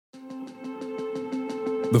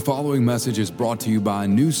The following message is brought to you by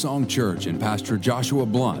New Song Church and Pastor Joshua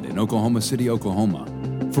Blunt in Oklahoma City, Oklahoma.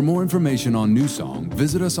 For more information on New Song,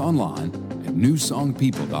 visit us online at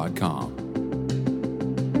newsongpeople.com.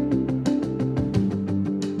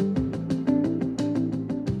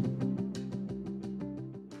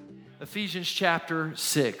 Ephesians chapter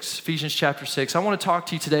 6. I want to talk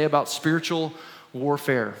to you today about spiritual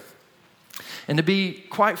warfare. And to be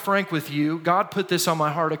quite frank with you, God put this on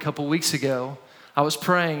my heart a couple weeks ago. I was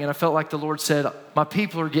praying and I felt like the Lord said, my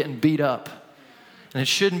people are getting beat up and it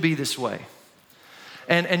shouldn't be this way.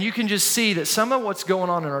 And you can just see that some of what's going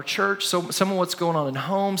on in our church, some of what's going on in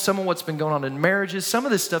homes, some of what's been going on in marriages, some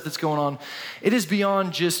of this stuff that's going on, it is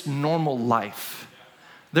beyond just normal life.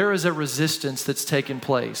 There is a resistance that's taken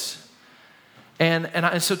place. And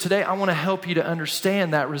so today I want to help you to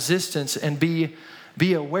understand that resistance and be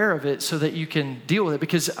aware of it so that you can deal with it.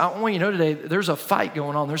 Because I want you to know today, there's a fight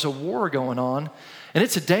going on. There's a war going on. And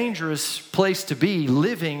it's a dangerous place to be,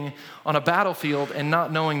 living on a battlefield and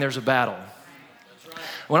not knowing there's a battle.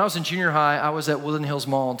 When I was in junior high, I was at Woodland Hills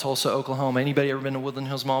Mall in Tulsa, Oklahoma. Anybody ever been to Woodland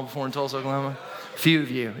Hills Mall before in Tulsa, Oklahoma? A few of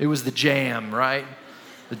you. It was the jam, right?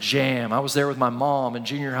 The jam. I was there with my mom in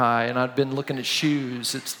junior high, and I'd been looking at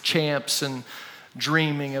shoes. It's Champs and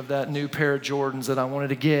dreaming of that new pair of Jordans that I wanted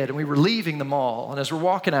to get. And we were leaving the mall. And as we're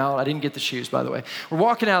walking out, I didn't get the shoes, by the way. We're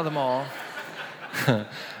walking out of the mall.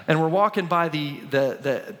 And we're walking by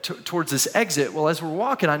towards this exit. Well, as we're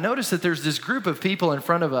walking, I noticed that there's this group of people in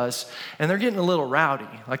front of us, and they're getting a little rowdy.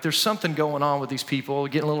 Like there's something going on with these people,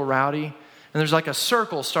 getting a little rowdy. And there's like a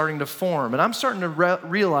circle starting to form. And I'm starting to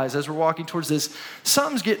realize as we're walking towards this,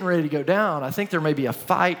 something's getting ready to go down. I think there may be a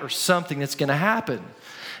fight or something that's going to happen.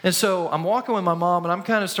 And so I'm walking with my mom, and I'm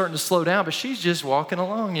kind of starting to slow down, but she's just walking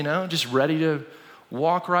along, just ready to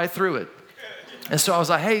walk right through it. And so I was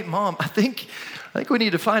like, hey, Mom, I think we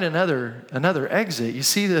need to find another exit. You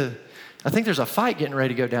see I think there's a fight getting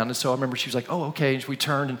ready to go down. And so I remember she was like, oh, okay. And we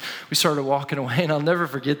turned and we started walking away. And I'll never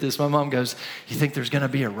forget this. My mom goes, you think there's going to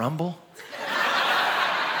be a rumble?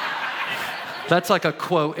 That's like a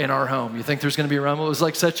quote in our home. You think there's going to be a rumble? It was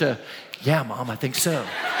like such a, yeah, Mom, I think so.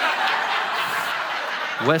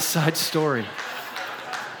 West Side Story.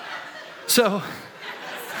 So,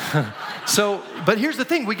 but here's the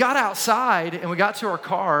thing. We got outside and we got to our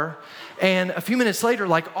car, and a few minutes later,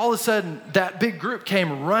 like all of a sudden, that big group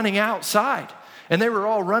came running outside. And they were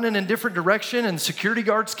all running in different direction, and security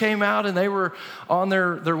guards came out, and they were on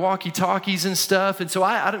their walkie-talkies and stuff. And so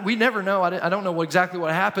we never know. I don't know exactly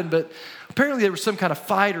what happened, but apparently there was some kind of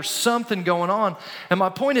fight or something going on. And my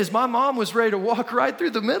point is, my mom was ready to walk right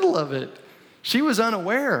through the middle of it. She was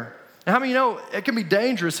unaware. And how many know it can be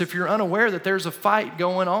dangerous if you're unaware that there's a fight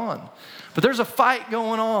going on? But there's a fight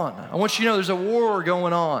going on. I want you to know there's a war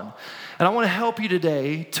going on. And I want to help you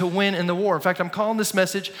today to win in the war. In fact, I'm calling this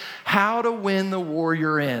message, How to Win the War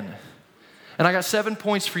You're In. And I got 7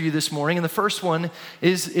 points for you this morning. And the first one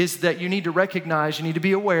is that you need to recognize, you need to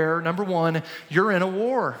be aware, number one, you're in a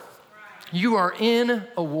war. You are in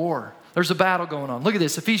a war. There's a battle going on. Look at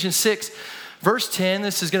this, Ephesians 6, verse 10.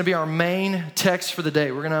 This is going to be our main text for the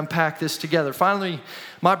day. We're going to unpack this together. Finally,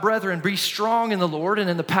 my brethren, be strong in the Lord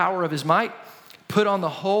and in the power of his might. Put on the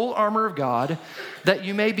whole armor of God, that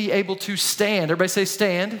you may be able to stand. Everybody say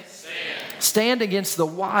stand. Stand against the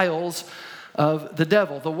wiles of the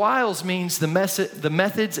devil. The wiles means the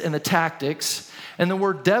methods and the tactics. And the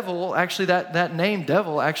word devil, actually that name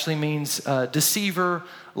devil actually means deceiver,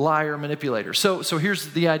 liar, manipulator. So here's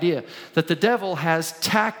the idea, that the devil has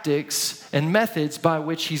tactics and methods by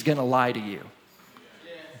which he's going to lie to you.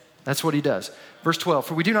 That's what he does. Verse 12,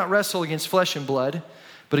 for we do not wrestle against flesh and blood,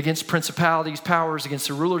 but against principalities, powers, against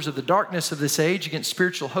the rulers of the darkness of this age, against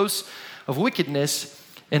spiritual hosts of wickedness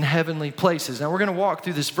in heavenly places. Now we're going to walk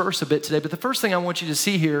through this verse a bit today, but the first thing I want you to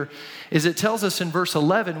see here is it tells us in verse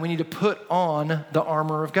 11 we need to put on the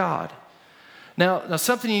armor of God. Now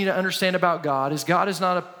something you need to understand about God is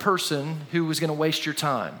not a person who is going to waste your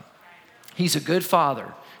time. He's a good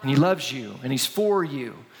father, and he loves you, and he's for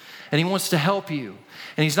you, and he wants to help you.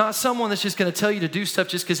 And he's not someone that's just going to tell you to do stuff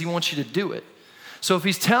just because he wants you to do it. So if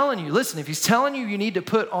he's telling you you need to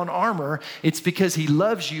put on armor, it's because he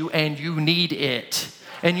loves you and you need it.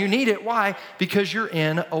 And you need it, why? Because you're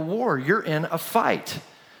in a war. You're in a fight.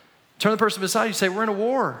 Turn to the person beside you, say, we're in a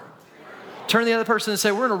war. Turn to the other person and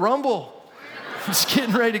say, we're in a rumble. It's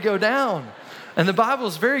getting ready to go down. And the Bible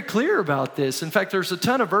is very clear about this. In fact, there's a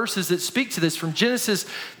ton of verses that speak to this from Genesis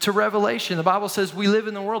to Revelation. The Bible says we live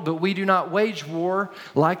in the world, but we do not wage war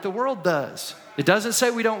like the world does. It doesn't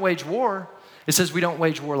say we don't wage war. It says we don't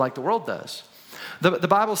wage war like the world does. The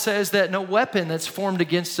Bible says that no weapon that's formed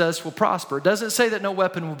against us will prosper. It doesn't say that no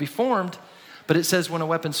weapon will be formed, but it says when a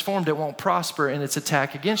weapon's formed, it won't prosper in its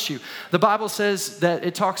attack against you. The Bible says that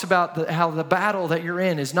it talks about how the battle that you're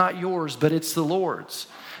in is not yours, but it's the Lord's.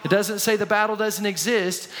 It doesn't say the battle doesn't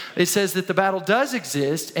exist. It says that the battle does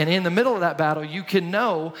exist, and in the middle of that battle, you can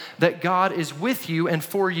know that God is with you and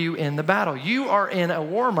for you in the battle. You are in a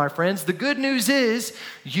war, my friends. The good news is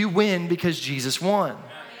you win because Jesus won.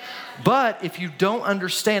 But if you don't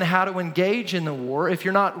understand how to engage in the war, if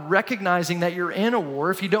you're not recognizing that you're in a war,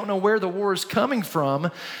 if you don't know where the war is coming from,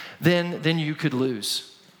 then you could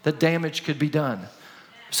lose. The damage could be done.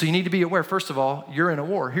 So you need to be aware, first of all, you're in a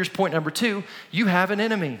war. Here's point number 2. You have an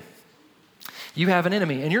enemy. You have an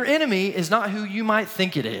enemy. And your enemy is not who you might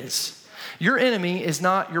think it is. Your enemy is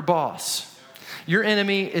not your boss. Your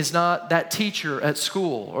enemy is not that teacher at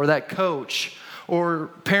school or that coach or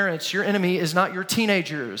parents. Your enemy is not your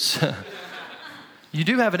teenagers. You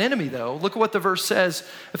do have an enemy, though. Look at what the verse says,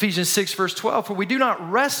 Ephesians 6, verse 12. For we do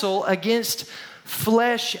not wrestle against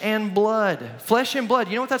flesh and blood. Flesh and blood,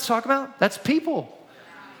 you know what that's talking about? That's people.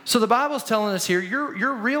 So the Bible's telling us here,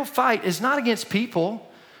 your real fight is not against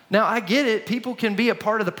people. Now, I get it. People can be a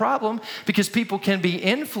part of the problem because people can be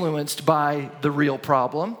influenced by the real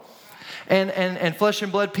problem. And flesh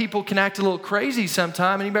and blood people can act a little crazy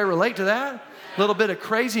sometimes. Anybody relate to that? A little bit of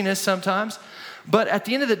craziness sometimes. But at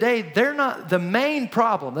the end of the day, they're not the main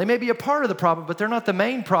problem. They may be a part of the problem, but they're not the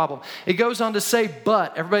main problem. It goes on to say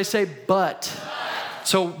but. Everybody say but.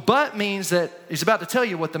 So but means that he's about to tell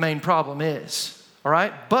you what the main problem is. All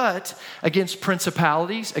right? But against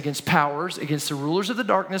principalities, against powers, against the rulers of the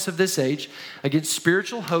darkness of this age, against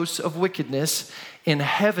spiritual hosts of wickedness in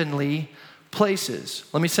heavenly places.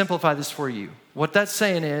 Let me simplify this for you. What that's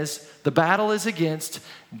saying is the battle is against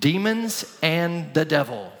demons and the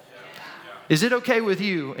devil. Is it okay with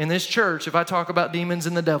you in this church if I talk about demons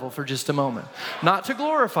and the devil for just a moment? Not to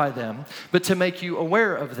glorify them, but to make you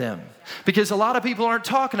aware of them. Because a lot of people aren't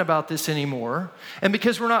talking about this anymore. And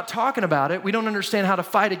because we're not talking about it, we don't understand how to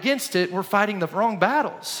fight against it. We're fighting the wrong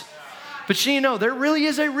battles. But you know, there really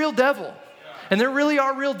is a real devil. And there really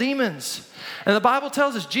are real demons. And the Bible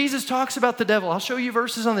tells us, Jesus talks about the devil. I'll show you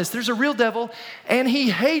verses on this. There's a real devil, and he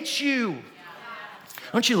hates you.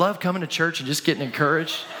 Don't you love coming to church and just getting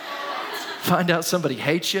encouraged? Find out somebody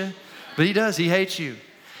hates you. But he does. He hates you.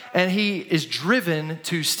 And he is driven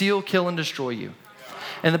to steal, kill, and destroy you.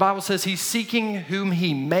 And the Bible says he's seeking whom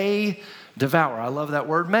he may devour. I love that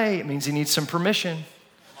word may. It means he needs some permission.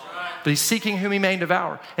 But he's seeking whom he may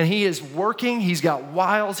devour. And he is working. He's got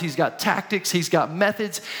wiles. He's got tactics. He's got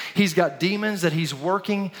methods. He's got demons that he's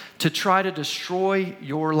working to try to destroy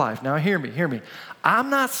your life. Now hear me. I'm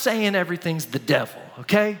not saying everything's the devil,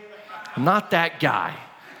 okay? I'm not that guy.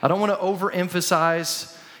 I don't want to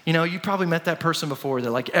overemphasize. You know, you probably met that person before. They're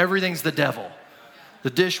like, everything's the devil. The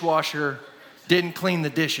dishwasher didn't clean the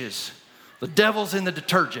dishes. The devil's in the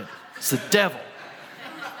detergent. It's the devil.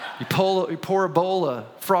 You pour a bowl of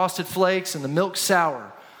Frosted Flakes and the milk's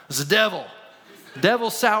sour. It's the devil. The devil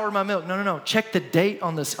soured my milk. No. Check the date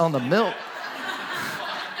on the milk.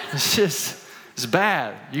 It's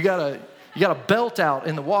bad. You got a belt out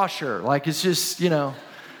in the washer. Like it's just, you know.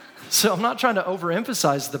 So I'm not trying to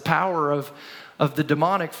overemphasize the power of the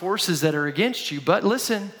demonic forces that are against you. But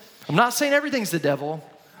listen, I'm not saying everything's the devil.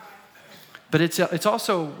 But it's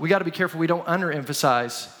also, we got to be careful we don't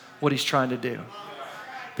underemphasize what he's trying to do.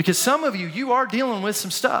 Because some of you are dealing with some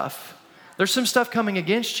stuff. There's some stuff coming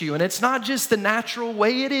against you. And it's not just the natural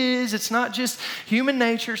way it is. It's not just human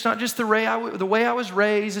nature. It's not just the way I was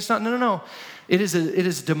raised. It's not, no. It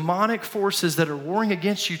is demonic forces that are warring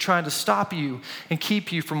against you, trying to stop you and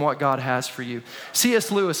keep you from what God has for you. C.S.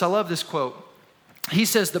 Lewis, I love this quote. He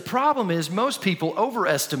says, the problem is most people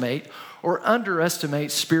overestimate or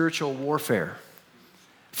underestimate spiritual warfare.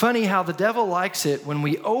 Funny how the devil likes it when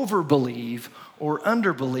we overbelieve or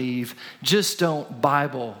underbelieve, just don't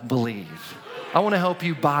Bible believe. I want to help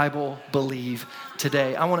you Bible believe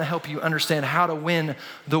today. I want to help you understand how to win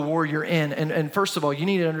the war you're in. And first of all, you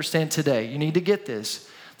need to understand today. You need to get this.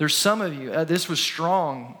 There's some of you, this was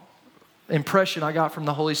strong impression I got from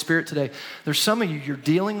the Holy Spirit today. There's some of you, you're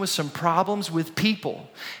dealing with some problems with people,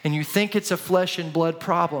 and you think it's a flesh and blood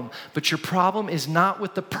problem, but your problem is not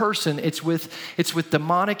with the person. It's with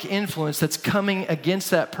demonic influence that's coming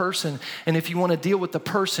against that person. And if you want to deal with the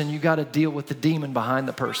person, you got to deal with the demon behind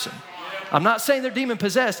the person. I'm not saying they're demon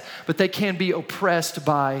possessed, but they can be oppressed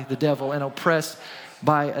by the devil and oppressed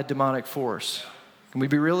by a demonic force. Can we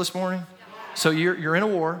be real this morning? So you're in a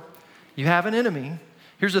war. You have an enemy.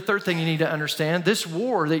 Here's the third thing you need to understand. This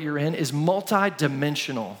war that you're in is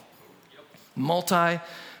multidimensional.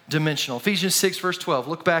 Multidimensional. Ephesians 6, verse 12.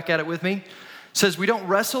 Look back at it with me. It says, we don't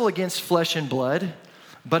wrestle against flesh and blood,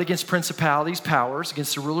 but against principalities, powers,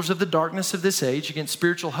 against the rulers of the darkness of this age, against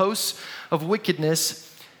spiritual hosts of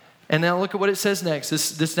wickedness. And now look at what it says next.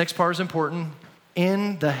 This next part is important.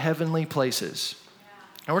 In the heavenly places.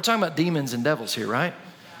 And we're talking about demons and devils here, right?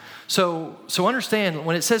 So understand,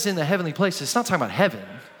 when it says in the heavenly places, it's not talking about heaven,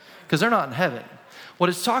 because they're not in heaven. What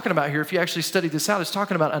it's talking about here, if you actually study this out, it's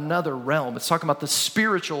talking about another realm. It's talking about the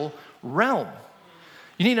spiritual realm.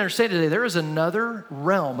 You need to understand today, there is another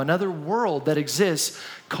realm, another world that exists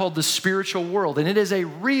called the spiritual world. And it is a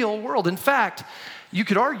real world. In fact, you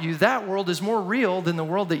could argue that world is more real than the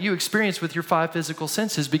world that you experience with your 5 physical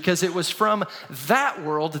senses, because it was from that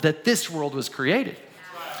world that this world was created.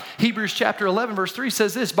 Hebrews chapter 11, verse 3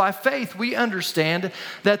 says this: by faith we understand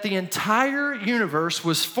that the entire universe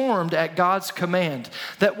was formed at God's command,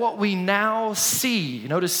 that what we now see,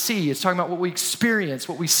 notice see, it's talking about what we experience,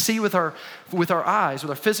 what we see with our eyes,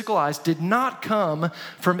 with our physical eyes, did not come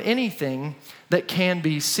from anything that can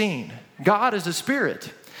be seen. God is a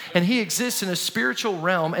spirit, and he exists in a spiritual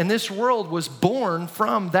realm, and this world was born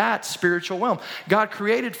from that spiritual realm. God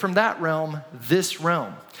created from that realm this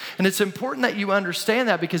realm. And it's important that you understand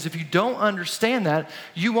that, because if you don't understand that,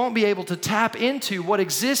 you won't be able to tap into what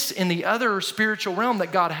exists in the other spiritual realm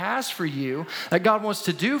that God has for you, that God wants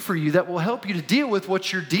to do for you, that will help you to deal with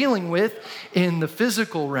what you're dealing with in the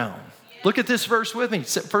physical realm. Look at this verse with me,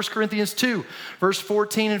 1 Corinthians 2, verse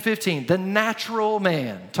 14 and 15. The natural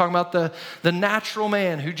man, talking about the natural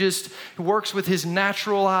man who just works with his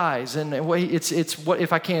natural eyes. And it's what,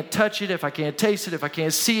 if I can't touch it, if I can't taste it, if I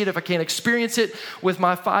can't see it, if I can't experience it with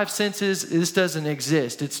my 5 senses, this doesn't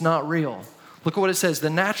exist. It's not real. Look at what it says.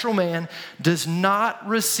 The natural man does not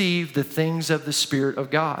receive the things of the Spirit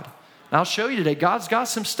of God. I'll show you today, God's got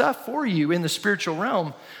some stuff for you in the spiritual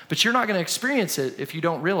realm, but you're not going to experience it if you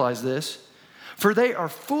don't realize this. For they are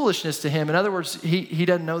foolishness to him. In other words, he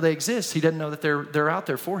doesn't know they exist. He doesn't know that they're out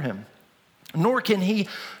there for him. Nor can he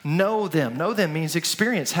know them. Know them means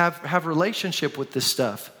experience, have relationship with this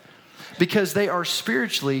stuff, because they are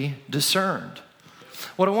spiritually discerned.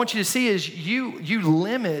 What I want you to see is you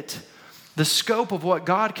limit the scope of what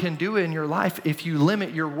God can do in your life if you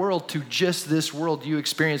limit your world to just this world you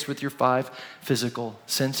experience with your 5 physical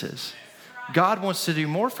senses. God wants to do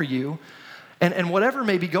more for you. And whatever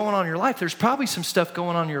may be going on in your life, there's probably some stuff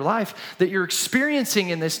going on in your life that you're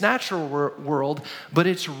experiencing in this natural world, but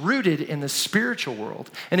it's rooted in the spiritual world.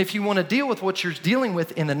 And if you want to deal with what you're dealing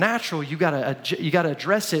with in the natural, you got to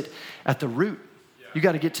address it at the root. You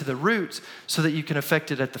got to get to the roots so that you can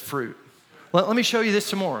affect it at the fruit. Let me show you this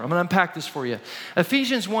some more. I'm going to unpack this for you.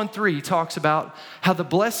 Ephesians 1:3 talks about how the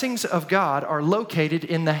blessings of God are located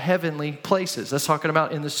in the heavenly places. That's talking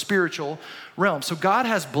about in the spiritual realm. So God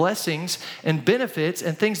has blessings and benefits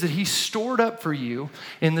and things that he stored up for you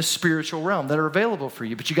in the spiritual realm that are available for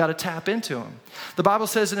you, but you got to tap into them. The Bible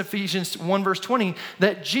says in Ephesians 1 verse 20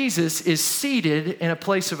 that Jesus is seated in a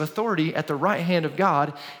place of authority at the right hand of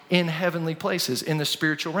God in heavenly places, in the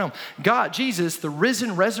spiritual realm. God, Jesus, the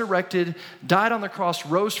risen, resurrected, died on the cross,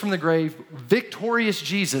 rose from the grave, victorious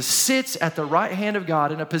Jesus sits at the right hand of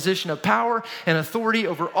God in a position of power and authority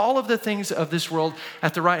over all of the things of this world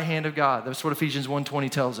at the right hand of God. That's what Ephesians 1:20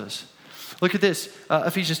 tells us. Look at this.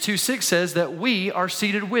 Ephesians 2:6 says that we are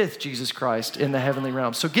seated with Jesus Christ in the heavenly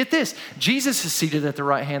realm. So get this. Jesus is seated at the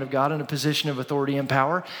right hand of God in a position of authority and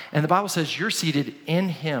power. And the Bible says you're seated in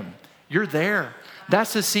him. You're there.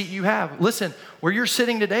 That's the seat you have. Listen, where you're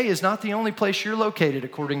sitting today is not the only place you're located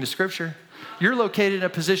according to Scripture. You're located in a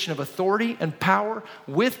position of authority and power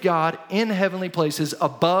with God in heavenly places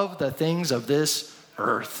above the things of this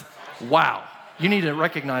earth. Wow. You need to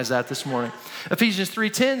recognize that this morning. Ephesians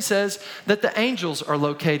 3:10 says that the angels are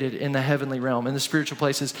located in the heavenly realm, in the spiritual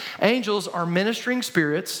places. Angels are ministering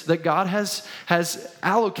spirits that God has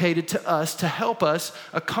allocated to us to help us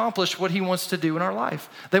accomplish what he wants to do in our life.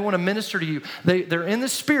 They want to minister to you. They're in the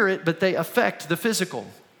spirit, but they affect the physical.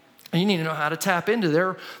 And you need to know how to tap into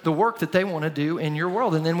the work that they want to do in your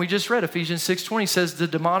world. And then we just read Ephesians 6:20 says the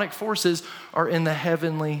demonic forces are in the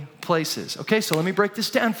heavenly places. Okay, so let me break this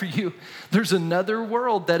down for you. There's another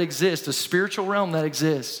world that exists, a spiritual realm that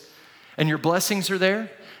exists. And your blessings are there.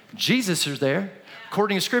 Jesus is there.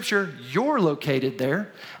 According to Scripture, you're located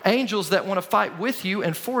there. Angels that want to fight with you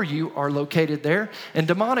and for you are located there. And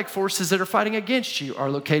demonic forces that are fighting against you are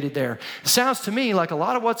located there. It sounds to me like a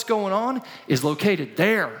lot of what's going on is located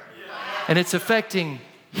there. And it's affecting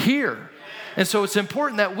here. And so it's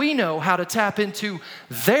important that we know how to tap into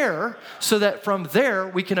there so that from there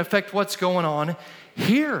we can affect what's going on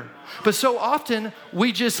here. But so often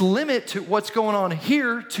we just limit to what's going on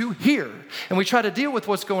here to here. And we try to deal with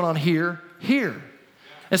what's going on here.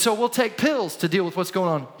 And so we'll take pills to deal with what's going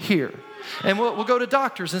on here. And we'll go to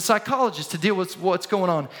doctors and psychologists to deal with what's going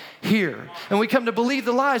on here. And we come to believe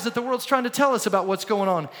the lies that the world's trying to tell us about what's going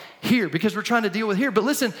on here because we're trying to deal with here. But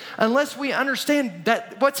listen, unless we understand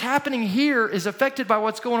that what's happening here is affected by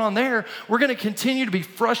what's going on there, we're going to continue to be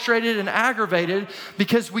frustrated and aggravated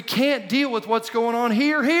because we can't deal with what's going on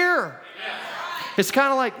here. It's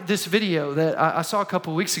kind of like this video that I saw a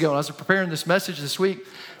couple of weeks ago. And I was preparing this message this week.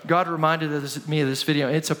 God reminded me of this video.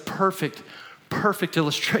 It's a perfect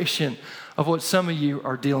illustration of what some of you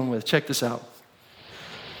are dealing with. Check this out.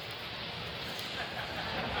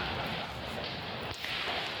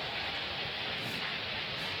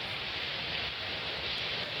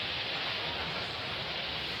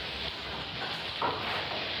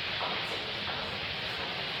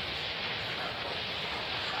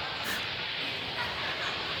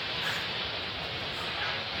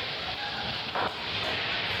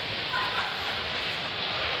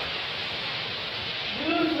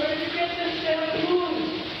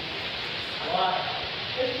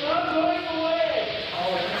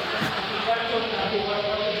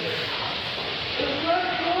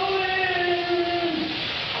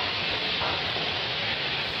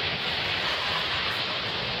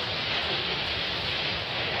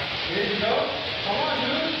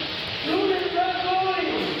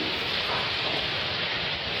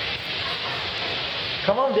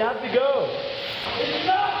 Come on, Dad, we go. It's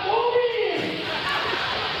not moving!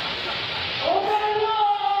 Oh my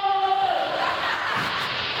Lord!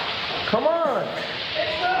 Come on.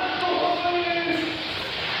 It's not moving!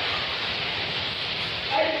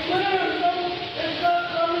 I swear it's not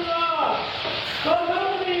coming off! Come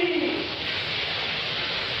help me!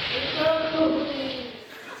 It's not moving!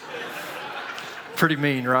 Pretty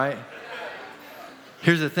mean, right?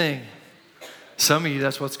 Here's the thing. Some of you,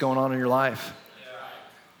 that's what's going on in your life.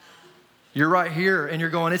 You're right here and you're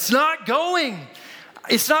going, it's not going.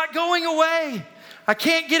 It's not going away. I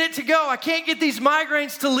can't get it to go. I can't get these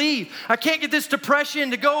migraines to leave. I can't get this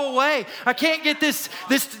depression to go away. I can't get this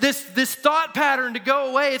thought pattern to go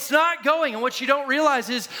away. It's not going. And what you don't realize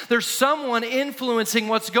is there's someone influencing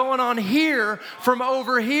what's going on here from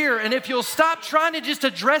over here. And if you'll stop trying to just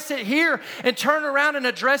address it here and turn around and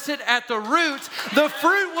address it at the root, the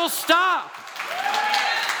fruit will stop.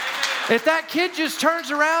 If that kid just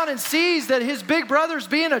turns around and sees that his big brother's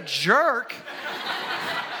being a jerk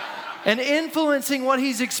and influencing what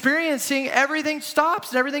he's experiencing, everything stops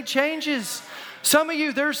and everything changes. Some of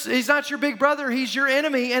you, he's not your big brother, he's your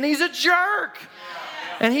enemy, and he's a jerk.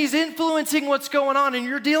 And he's influencing what's going on, and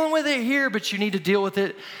you're dealing with it here, but you need to deal with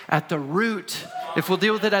it at the root. If we'll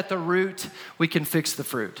deal with it at the root, we can fix the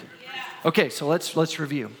fruit. Okay, so let's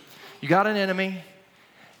review. You got an enemy.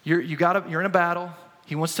 You're in a battle.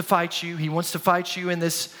 He wants to fight you. He wants to fight you in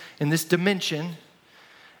this dimension.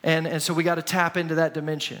 And so we got to tap into that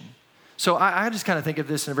dimension. So I just kind of think of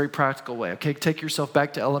this in a very practical way. Okay, take yourself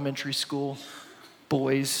back to elementary school.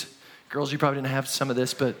 Boys, girls, you probably didn't have some of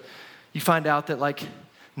this, but you find out that like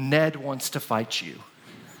Ned wants to fight you.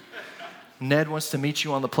 Ned wants to meet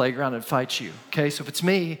you on the playground and fight you. Okay, so if it's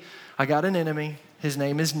me, I got an enemy. His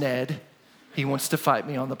name is Ned. He wants to fight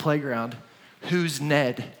me on the playground. Who's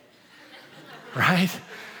Ned? Right?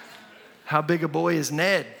 How big a boy is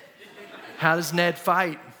Ned? How does Ned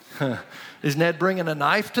fight? Is Ned bringing a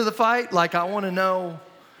knife to the fight? Like, I want to know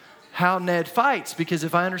how Ned fights, because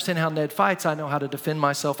if I understand how Ned fights, I know how to defend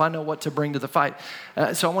myself. I know what to bring to the fight.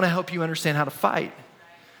 So I want to help you understand how to fight.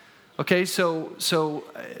 Okay, so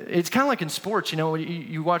it's kind of like in sports. You know,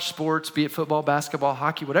 you watch sports, be it football, basketball,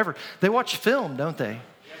 hockey, whatever. They watch film, don't they?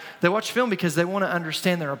 They watch film because they want to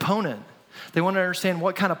understand their opponent. They want to understand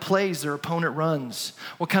what kind of plays their opponent runs,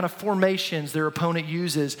 what kind of formations their opponent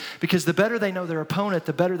uses, because the better they know their opponent,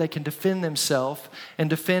 the better they can defend themselves and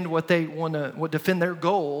defend what they want to, defend their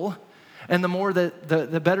goal, and the more that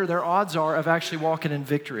the better their odds are of actually walking in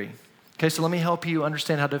victory. Okay, so let me help you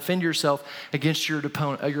understand how to defend yourself against your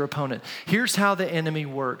opponent. Here's how the enemy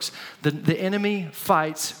works. The enemy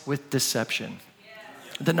fights with deception.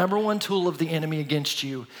 The number one tool of the enemy against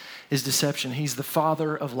you is deception. He's the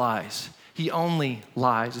father of lies. He only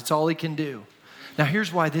lies. It's all he can do. Now,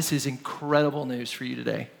 here's why this is incredible news for you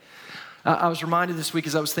today. I was reminded this week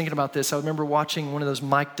as I was thinking about this. I remember watching one of those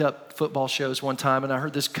mic'd up football shows one time, and I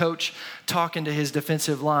heard this coach talking to his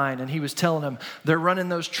defensive line, and he was telling them, they're running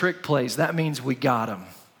those trick plays. That means we got them.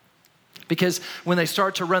 Because when they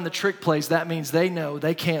start to run the trick plays, that means they know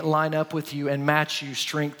they can't line up with you and match you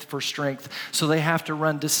strength for strength. So they have to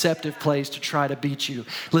run deceptive plays to try to beat you.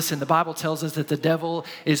 Listen, the Bible tells us that the devil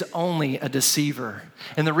is only a deceiver.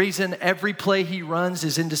 And the reason every play he runs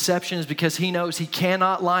is in deception is because he knows he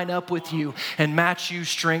cannot line up with you and match you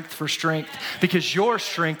strength for strength. Because your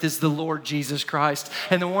strength is the Lord Jesus Christ.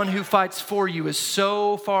 And the one who fights for you is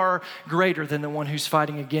so far greater than the one who's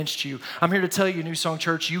fighting against you. I'm here to tell you, New Song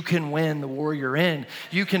Church, you can win the war you're in.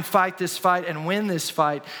 You can fight this fight and win this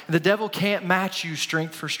fight. The devil can't match you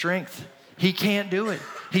strength for strength. He can't do it.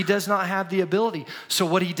 He does not have the ability. So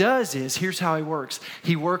what he does is, here's how he works.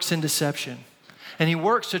 He works in deception. And he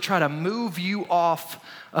works to try to move you off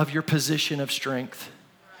of your position of strength,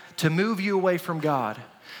 to move you away from God,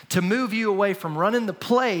 to move you away from running the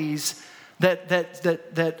plays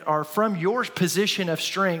that are from your position of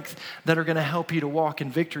strength that are going to help you to walk in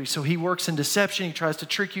victory. So he works in deception. He tries to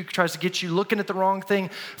trick you, tries to get you looking at the wrong thing,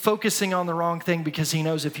 focusing on the wrong thing, because he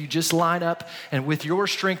knows if you just line up and with your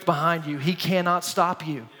strength behind you, he cannot stop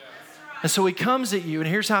you. And so he comes at you, and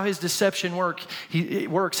here's how his deception works.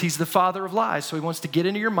 He's the father of lies. So he wants to get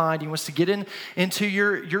into your mind. He wants to get into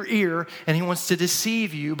your ear, and he wants to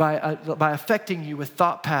deceive you by affecting you with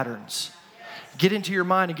thought patterns. Get into your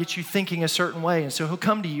mind and get you thinking a certain way. And so he'll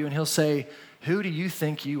come to you and he'll say, who do you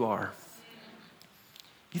think you are?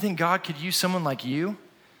 You think God could use someone like you?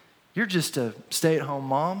 You're just a stay-at-home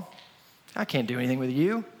mom. I can't do anything with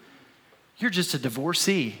you. You're just a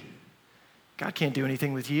divorcee. God can't do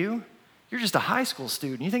anything with you. You're just a high school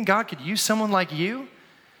student. You think God could use someone like you?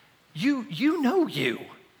 You know you.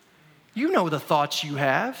 You know the thoughts you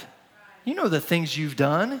have. You know the things you've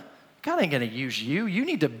done. God ain't going to use you. You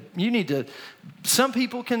need to, some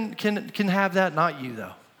people can have that, not you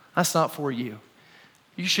though. That's not for you.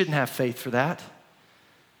 You shouldn't have faith for that.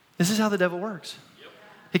 This is how the devil works.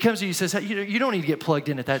 He comes to you and says, hey, you don't need to get plugged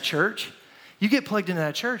in at that church. You get plugged into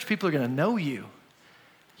that church, people are going to know you.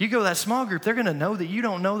 You go to that small group, they're going to know that you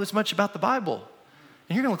don't know this much about the Bible.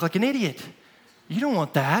 And you're going to look like an idiot. You don't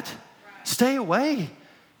want that. Stay away.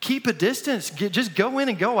 Keep a distance. Just go in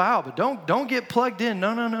and go out, but don't get plugged in.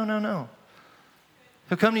 No.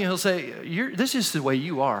 He'll come to you and he'll say, this is the way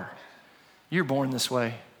you are. You're born this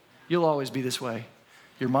way. You'll always be this way.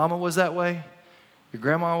 Your mama was that way. Your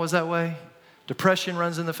grandma was that way. Depression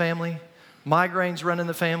runs in the family. Migraines run in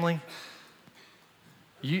the family.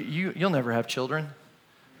 You'll never have children.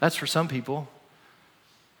 That's for some people,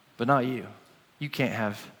 but not you. You can't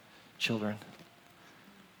have children.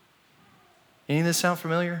 Any of this sound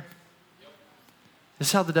familiar? This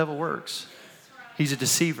is how the devil works. He's a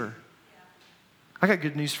deceiver. I got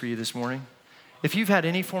good news for you this morning. If you've had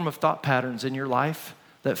any form of thought patterns in your life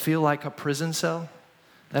that feel like a prison cell,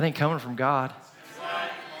 that ain't coming from God.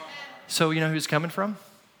 So you know who it's coming from?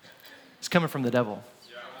 It's coming from the devil.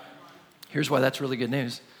 Here's why that's really good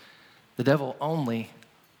news. The devil only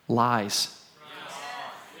lies.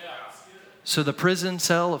 So the prison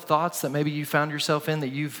cell of thoughts that maybe you found yourself in, that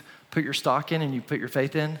you've put your stock in and you put your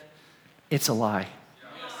faith in, it's a lie.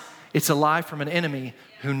 It's a lie from an enemy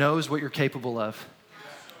who knows what you're capable of.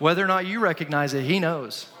 Whether or not you recognize it, he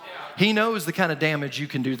knows. He knows the kind of damage you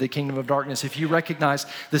can do to the kingdom of darkness if you recognize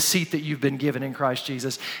the seat that you've been given in Christ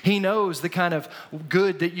Jesus. He knows the kind of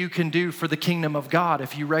good that you can do for the kingdom of God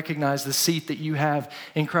if you recognize the seat that you have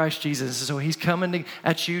in Christ Jesus. So he's coming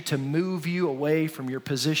at you to move you away from your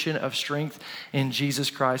position of strength in Jesus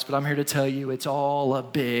Christ. But I'm here to tell you it's all a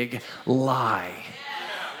big lie.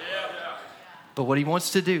 But what he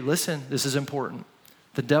wants to do, listen, this is important.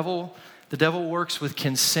 The devil works with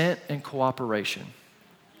consent and cooperation.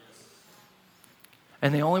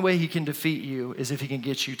 And the only way he can defeat you is if he can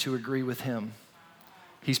get you to agree with him.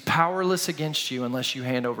 He's powerless against you unless you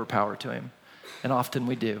hand over power to him. And often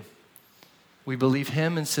we do. We believe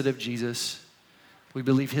him instead of Jesus. We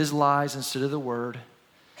believe his lies instead of the word.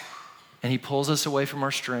 And he pulls us away from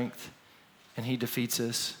our strength. And he defeats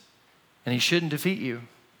us. And he shouldn't defeat you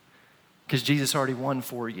because Jesus already won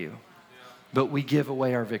for you. But we give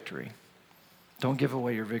away our victory. Don't give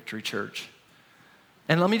away your victory, church.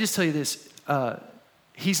 And let me just tell you this.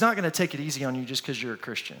 He's not going to take it easy on you just because you're a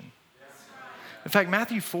Christian. In fact,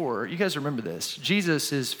 Matthew 4, you guys remember this.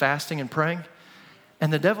 Jesus is fasting and praying,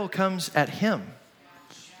 and the devil comes at him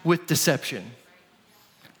with deception.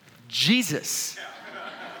 Jesus.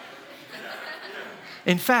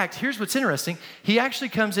 In fact, here's what's interesting. He actually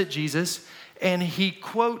comes at Jesus, and he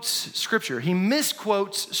quotes Scripture. He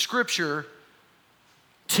misquotes Scripture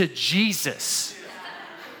to Jesus.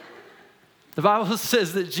 The Bible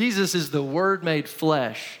says that Jesus is the Word made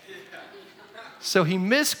flesh. So he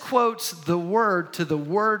misquotes the Word to the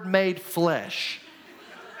Word made flesh.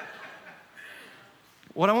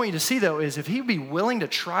 What I want you to see, though, is if he'd be willing to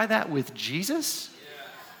try that with Jesus,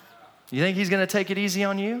 you think he's going to take it easy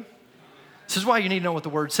on you? This is why you need to know what the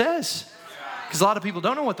word says. Because a lot of people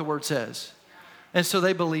don't know what the word says. And so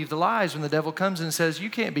they believe the lies when the devil comes and says, you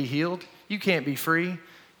can't be healed. You can't be free.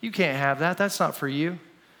 You can't have that. That's not for you.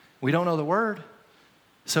 We don't know the word.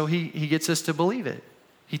 So he gets us to believe it.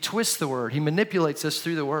 He twists the word. He manipulates us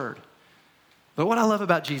through the word. But what I love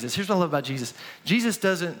about Jesus, here's what I love about Jesus. Jesus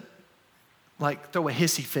doesn't like throw a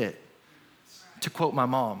hissy fit, to quote my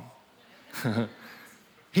mom.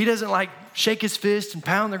 He doesn't like shake his fist and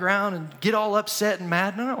pound the ground and get all upset and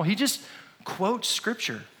mad. No, he just quotes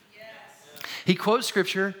scripture. He quotes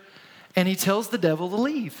scripture and he tells the devil to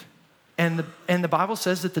leave. And the Bible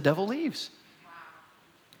says that the devil leaves.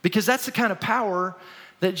 Because that's the kind of power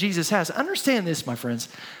that Jesus has. Understand this, my friends.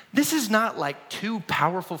 This is not like two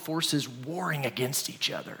powerful forces warring against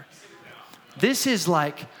each other. This is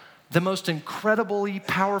like the most incredibly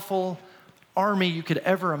powerful army you could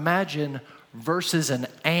ever imagine versus an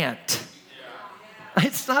ant.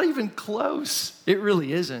 It's not even close. It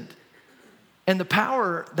really isn't. And the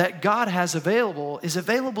power that God has available is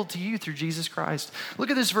available to you through Jesus Christ. Look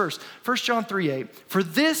at this verse, 1 John 3:8. For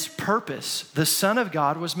this purpose, the Son of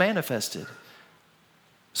God was manifested.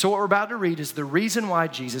 So what we're about to read is the reason why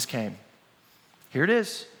Jesus came. Here it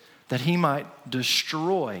is, that he might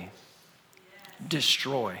destroy.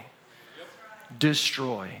 Everybody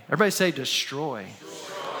say destroy.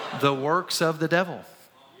 The works of the devil.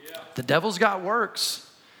 The devil's got works,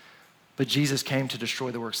 but Jesus came to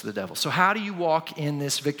destroy the works of the devil. So how do you walk in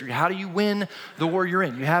this victory? How do you win the war you're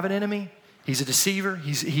in? You have an enemy. He's a deceiver.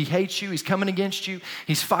 He hates you. He's coming against you.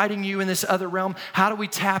 He's fighting you in this other realm. How do we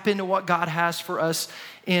tap into what God has for us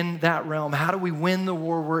in that realm? How do we win the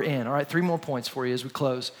war we're in? All right, 3 more points for you as we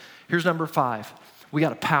close. Here's number 5. We got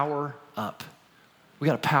to power up. We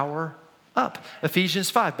got to power up. Ephesians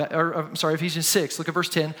 6. Look at verse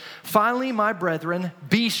 10. Finally, my brethren,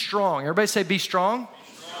 be strong. Everybody say be strong.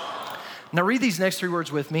 Now read these next 3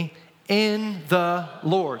 words with me. In the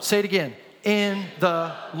Lord. Say it again. In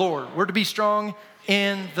the Lord. We're to be strong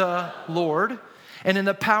in the Lord and in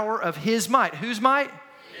the power of his might. Whose might?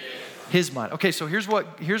 His might. Okay, so here's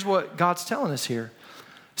what God's telling us here.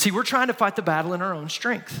 See, we're trying to fight the battle in our own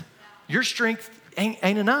strength. Your strength ain't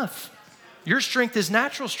enough. Your strength is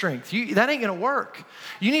natural strength. That ain't going to work.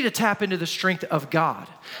 You need to tap into the strength of God.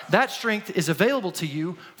 That strength is available to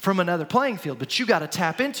you from another playing field, but you got to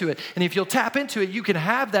tap into it. And if you'll tap into it, you can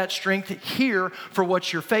have that strength here for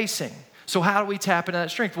what you're facing. So how do we tap into that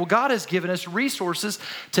strength? Well, God has given us resources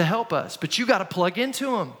to help us, but you got to plug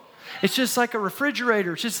into them. It's just like a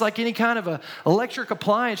refrigerator. It's just like any kind of a electric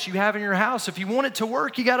appliance you have in your house. If you want it to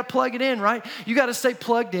work, you got to plug it in, right? You got to stay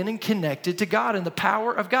plugged in and connected to God and the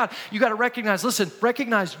power of God. You got to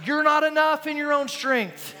recognize you're not enough in your own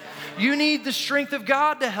strength. You need the strength of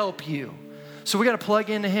God to help you. So we got to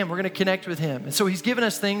plug into him. We're going to connect with him. And so he's given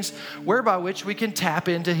us things whereby which we can tap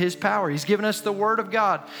into his power. He's given us the word of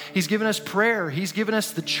God. He's given us prayer. He's given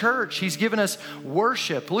us the church. He's given us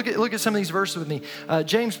worship. Look at some of these verses with me.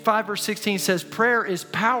 James 5 verse 16 says, prayer is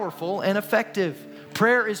powerful and effective.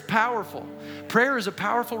 Prayer is powerful. Prayer is a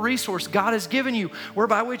powerful resource God has given you,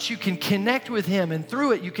 whereby which you can connect with him, and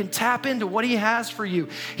through it you can tap into what he has for you.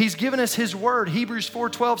 He's given us his word. Hebrews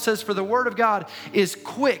 4:12 says, for the word of God is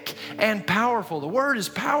quick and powerful. The word is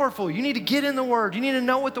powerful. You need to get in the word. You need to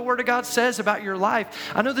know what the word of God says about your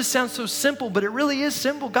life. I know this sounds so simple, but it really is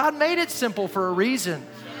simple. God made it simple for a reason.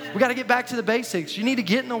 We got to get back to the basics. You need to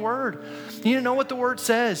get in the word. You need to know what the word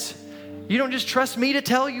says. You don't just trust me to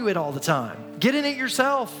tell you it all the time. Get in it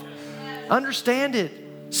yourself. Understand it.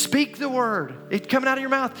 Speak the word. It's coming out of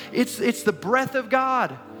your mouth. It's the breath of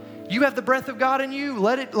God. You have the breath of God in you.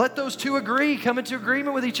 Let those two agree. Come into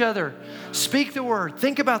agreement with each other. Speak the word.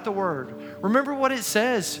 Think about the word. Remember what it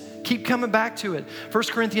says. Keep coming back to it. 1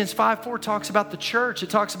 Corinthians 5:4 talks about the church. It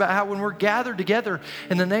talks about how when we're gathered together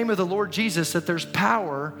in the name of the Lord Jesus, that there's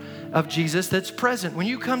power of Jesus that's present. When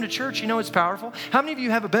you come to church, you know it's powerful. How many of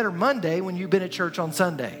you have a better Monday when you've been at church on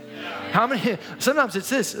Sunday? How many? Sometimes it's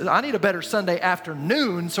this. I need a better Sunday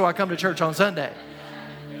afternoon, so I come to church on Sunday.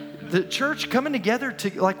 The church coming together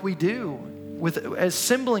like we do,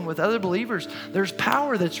 assembling with other believers, there's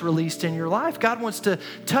power that's released in your life. God wants to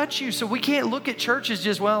touch you, so we can't look at church as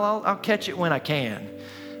just, well, I'll catch it when I can.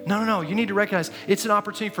 No. You need to recognize it's an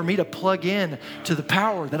opportunity for me to plug in to the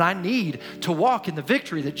power that I need to walk in the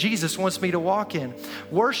victory that Jesus wants me to walk in.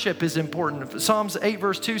 Worship is important. Psalms 8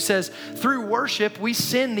 verse 2 says, through worship, we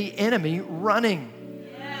send the enemy running.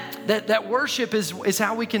 That worship is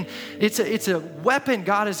how we can, it's a weapon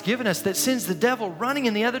God has given us that sends the devil running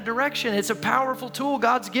in the other direction. It's a powerful tool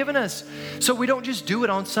God's given us. So we don't just do it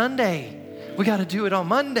on Sunday. We got to do it on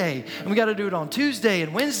Monday, and we got to do it on Tuesday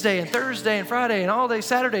and Wednesday and Thursday and Friday and all day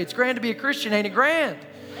Saturday. It's grand to be a Christian, ain't it grand?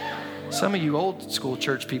 Some of you old school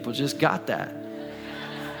church people just got that.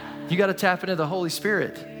 You got to tap into the Holy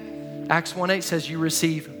Spirit. Acts 1:8 says you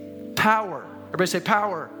receive power. Everybody say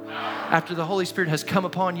power. After the Holy Spirit has come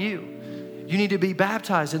upon you. You need to be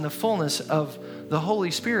baptized in the fullness of the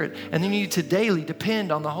Holy Spirit. And then you need to daily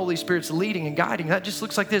depend on the Holy Spirit's leading and guiding. That just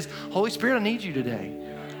looks like this. Holy Spirit, I need you today.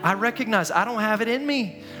 I recognize I don't have it in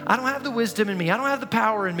me. I don't have the wisdom in me. I don't have the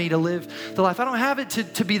power in me to live the life. I don't have it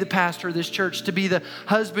to be the pastor of this church, to be the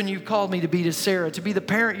husband you've called me to be to Sarah, to be the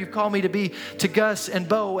parent you've called me to be to Gus and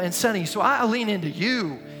Bo and Sonny. So I lean into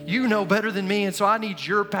you. You know better than me, and so I need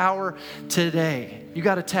your power today. You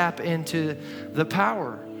got to tap into the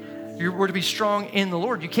power. We're to be strong in the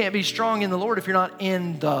Lord. You can't be strong in the Lord if you're not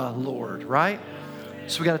in the Lord, right?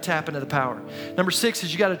 So we got to tap into the power. Number 6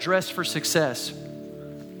 is you got to dress for success.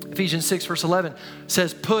 Ephesians 6 verse 11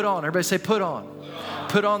 says, put on. Everybody say put on.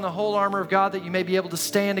 Put on the whole armor of God that you may be able to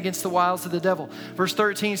stand against the wiles of the devil. Verse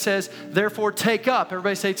 13 says, therefore take up.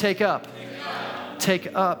 Everybody say take up.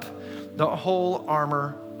 Take up the whole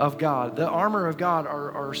armor of God. The armor of God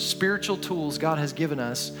are spiritual tools God has given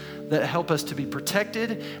us that help us to be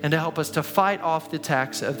protected and to help us to fight off the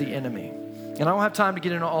attacks of the enemy. And I don't have time to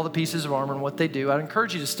get into all the pieces of armor and what they do. I'd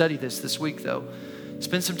encourage you to study this week though.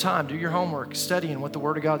 Spend some time, do your homework, studying what the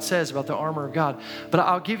Word of God says about the armor of God. But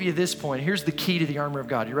I'll give you this point. Here's the key to the armor of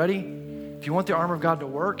God. You ready? If you want the armor of God to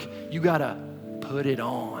work, you got to put it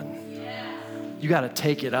on. You got to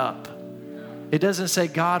take it up. It doesn't say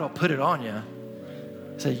God will put it on you.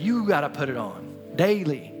 It says you got to put it on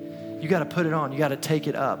daily. You got to put it on. You got to take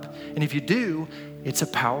it up. And if you do, it's a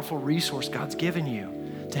powerful resource God's given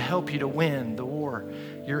you to help you to win the war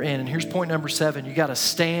you're in. And here's point number 7. You got to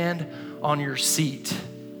stand on your seat.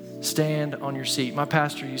 Stand on your seat. My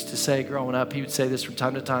pastor used to say growing up, he would say this from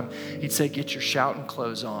time to time. He'd say, get your shouting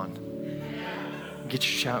clothes on. Get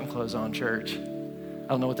your shouting clothes on, church. I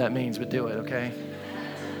don't know what that means, but do it, okay?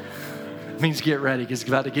 It means get ready because it's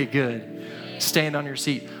about to get good. Stand on your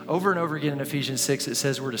seat. Over and over again in Ephesians 6, it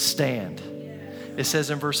says we're to stand. It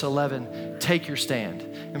says in verse 11, take your stand.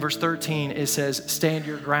 In verse 13, it says stand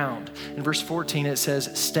your ground. In verse 14, it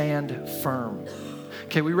says stand firm.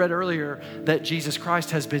 Okay, we read earlier that Jesus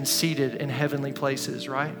Christ has been seated in heavenly places,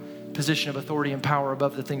 right? Position of authority and power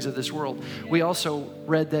above the things of this world. We also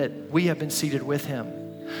read that we have been seated with him.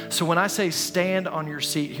 So when I say stand on your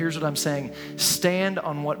seat, here's what I'm saying. Stand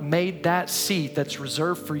on what made that seat that's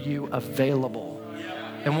reserved for you available.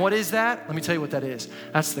 And what is that? Let me tell you what that is.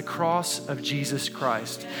 That's the cross of Jesus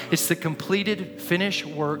Christ. It's the completed, finished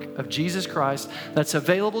work of Jesus Christ that's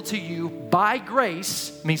available to you by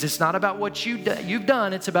grace. It means it's not about what you've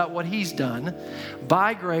done. It's about what he's done.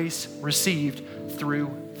 By grace, received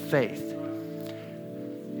through faith.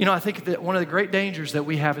 You know, I think that one of the great dangers that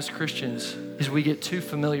we have as Christians is we get too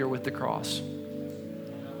familiar with the cross.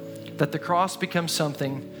 That the cross becomes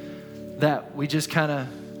something that we just kind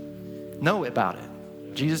of know about it.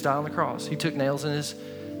 Jesus died on the cross. He took nails in his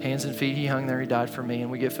hands and feet. He hung there. He died for me.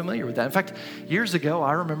 And we get familiar with that. In fact, years ago,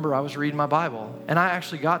 I remember I was reading my Bible. And I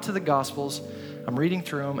actually got to the Gospels. I'm reading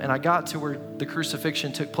through them. And I got to where the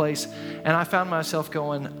crucifixion took place. And I found myself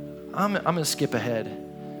going, I'm going to skip ahead.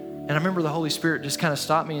 And I remember the Holy Spirit just kind of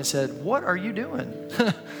stopped me and said, what are you doing?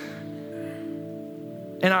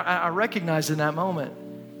 And I recognized in that moment,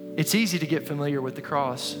 it's easy to get familiar with the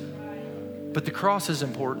cross. But the cross is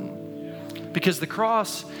important. Because the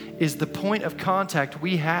cross is the point of contact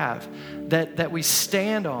we have that we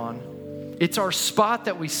stand on. It's our spot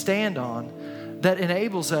that we stand on that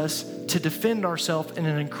enables us to defend ourselves in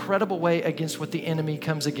an incredible way against what the enemy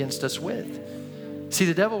comes against us with. See,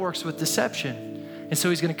 the devil works with deception. And so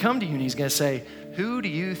he's going to come to you and he's going to say, who do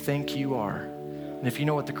you think you are? And if you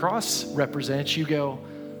know what the cross represents, you go,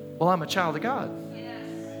 well, I'm a child of God.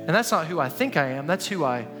 And that's not who I think I am. That's who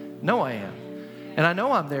I know I am. And I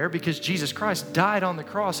know I'm there because Jesus Christ died on the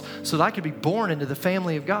cross so that I could be born into the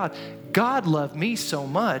family of God. God loved me so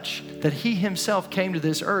much that he himself came to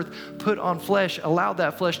this earth, put on flesh, allowed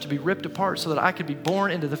that flesh to be ripped apart so that I could be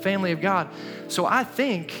born into the family of God. So I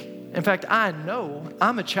think, in fact, I know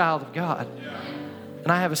I'm a child of God.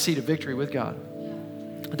 And I have a seat of victory with God.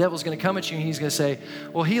 The devil's going to come at you and he's going to say,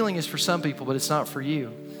 well, healing is for some people, but it's not for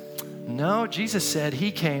you. No, Jesus said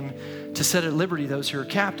he came to set at liberty those who are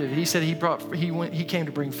captive. He said he came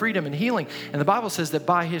to bring freedom and healing. And the Bible says that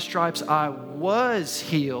by his stripes I was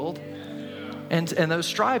healed. And those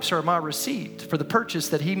stripes are my receipt for the purchase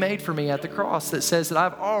that he made for me at the cross that says that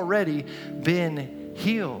I've already been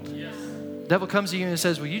healed. Yes. The devil comes to you and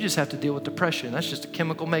says, well, you just have to deal with depression. That's just a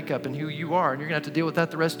chemical makeup and who you are, and you're going to have to deal with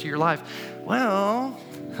that the rest of your life. Well,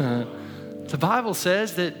 the Bible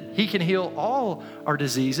says that he can heal all our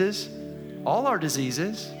diseases,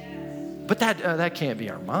 but that can't be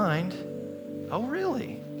our mind. Oh,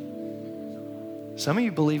 really? Some of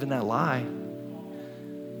you believe in that lie.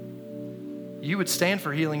 You would stand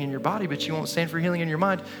for healing in your body, but you won't stand for healing in your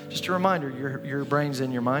mind. Just a reminder, your brain's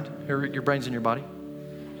in your mind, or your brain's in your body.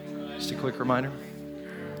 Just a quick reminder.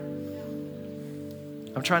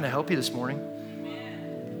 I'm trying to help you this morning.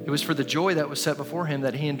 It was for the joy that was set before him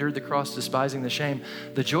that he endured the cross, despising the shame.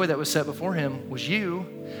 The joy that was set before him was you,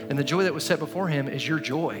 and the joy that was set before him is your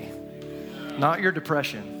joy, not your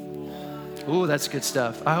depression. Ooh, that's good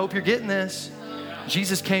stuff. I hope you're getting this.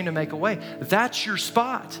 Jesus came to make a way. That's your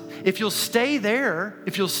spot. If you'll stay there,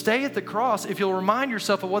 if you'll stay at the cross, if you'll remind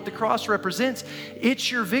yourself of what the cross represents,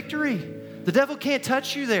 it's your victory. The devil can't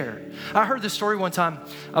touch you there. I heard this story one time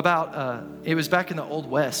about, it was back in the Old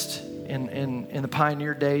West. In the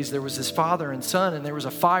pioneer days, there was this father and son, and there was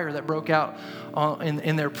a fire that broke out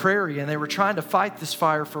in their prairie, and they were trying to fight this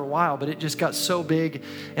fire for a while, but it just got so big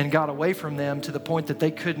and got away from them to the point that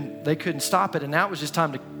they couldn't stop it. And now it was just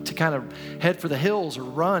time to kind of head for the hills or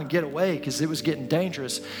run, get away, because it was getting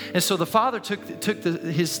dangerous. And so the father took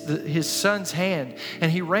his son's hand,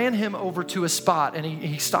 and he ran him over to a spot, and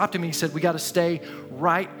he stopped him, and he said, we got to stay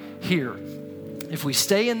right here. If we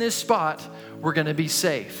stay in this spot, we're going to be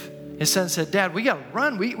safe. His son said, Dad, we got to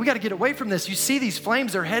run. We got to get away from this. You see these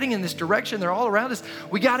flames, they're heading in this direction. They're all around us.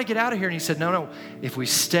 We got to get out of here. And he said, no. If we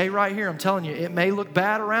stay right here, I'm telling you, it may look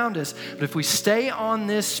bad around us, but if we stay on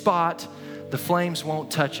this spot, the flames won't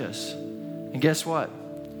touch us. And guess what?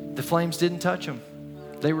 The flames didn't touch them.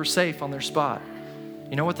 They were safe on their spot.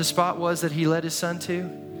 You know what the spot was that he led his son to?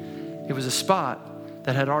 It was a spot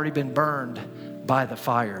that had already been burned by the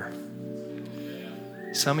fire.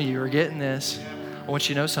 Some of you are getting this. I want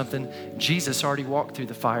you to know something. Jesus already walked through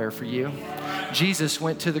the fire for you. Jesus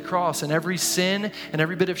went to the cross, and every sin and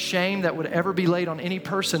every bit of shame that would ever be laid on any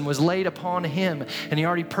person was laid upon him. And he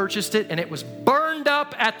already purchased it, and it was burned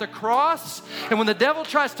up at the cross. And when the devil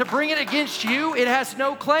tries to bring it against you, it has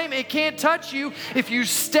no claim. It can't touch you if you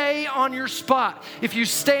stay on your spot. If you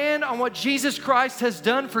stand on what Jesus Christ has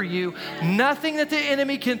done for you, nothing that the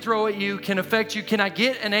enemy can throw at you can affect you. Can I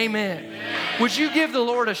get an amen? Would you give the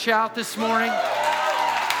Lord a shout this morning?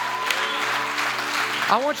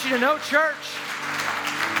 I want you to know,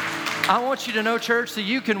 church, that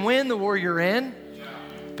you can win the war you're in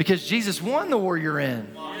because Jesus won the war you're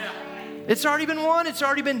in. It's already been won. It's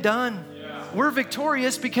already been done. We're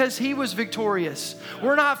victorious because he was victorious.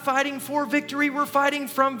 We're not fighting for victory. We're fighting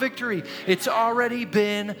from victory. It's already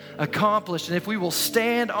been accomplished. And if we will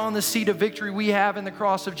stand on the seat of victory we have in the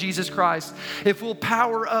cross of Jesus Christ, if we'll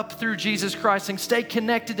power up through Jesus Christ and stay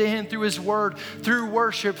connected to him through his word, through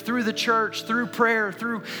worship, through the church, through prayer,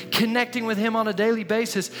 through connecting with him on a daily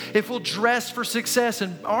basis, if we'll dress for success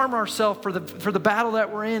and arm ourselves for the battle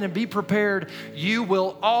that we're in and be prepared, you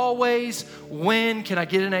will always win. Can I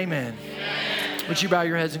get an amen? Would you bow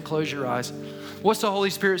your heads and close your eyes? What's the Holy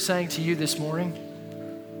Spirit saying to you this morning?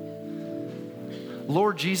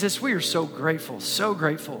 Lord Jesus, we are so grateful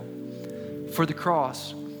for the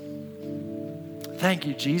cross. Thank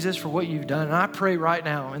you, Jesus, for what you've done. And I pray right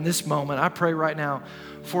now, in this moment,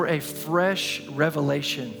 for a fresh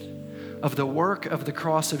revelation of the work of the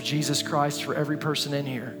cross of Jesus Christ for every person in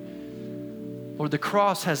here. Lord, the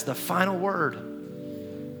cross has the final word.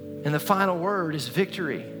 And the final word is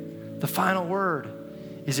victory. The final word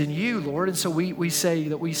is in you, Lord. And so we say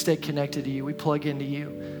that we stay connected to you. We plug into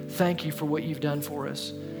you. Thank you for what you've done for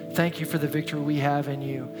us. Thank you for the victory we have in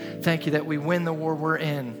you. Thank you that we win the war we're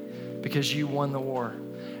in because you won the war.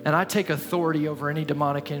 And I take authority over any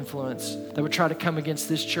demonic influence that would try to come against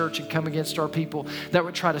this church and come against our people, that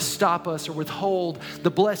would try to stop us or withhold the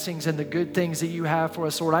blessings and the good things that you have for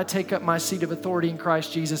us. Lord, I take up my seat of authority in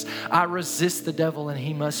Christ Jesus. I resist the devil and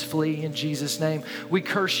he must flee in Jesus' name. We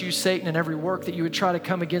curse you, Satan, and every work that you would try to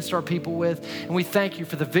come against our people with. And we thank you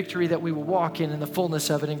for the victory that we will walk in the fullness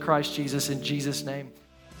of it in Christ Jesus, in Jesus' name.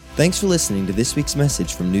 Thanks for listening to this week's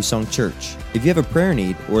message from New Song Church. If you have a prayer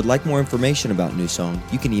need or would like more information about New Song,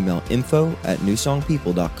 you can email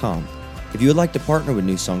info@newsongpeople.com. If you would like to partner with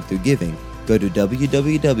New Song through giving, go to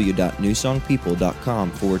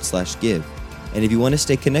www.newsongpeople.com/give. And if you want to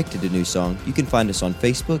stay connected to New Song, you can find us on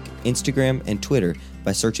Facebook, Instagram, and Twitter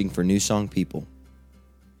by searching for New Song People.